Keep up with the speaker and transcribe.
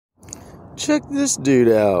Check this dude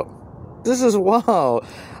out. This is wild.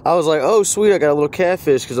 I was like, oh, sweet, I got a little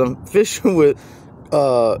catfish because I'm fishing with,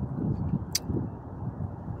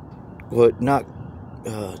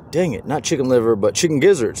 dang it, not chicken liver, but chicken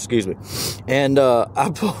gizzards, excuse me. And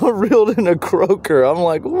I reeled in a croaker. I'm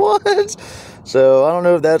like, what? So I don't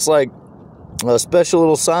know if that's like a special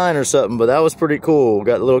little sign or something, but that was pretty cool.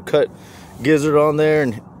 Got a little cut gizzard on there,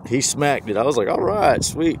 and he smacked it. I was like, all right,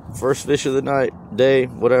 sweet. First fish of the night, day,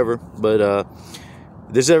 whatever. But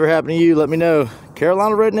if this ever happened to you, let me know.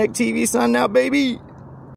 Carolina Redneck TV signing out, baby.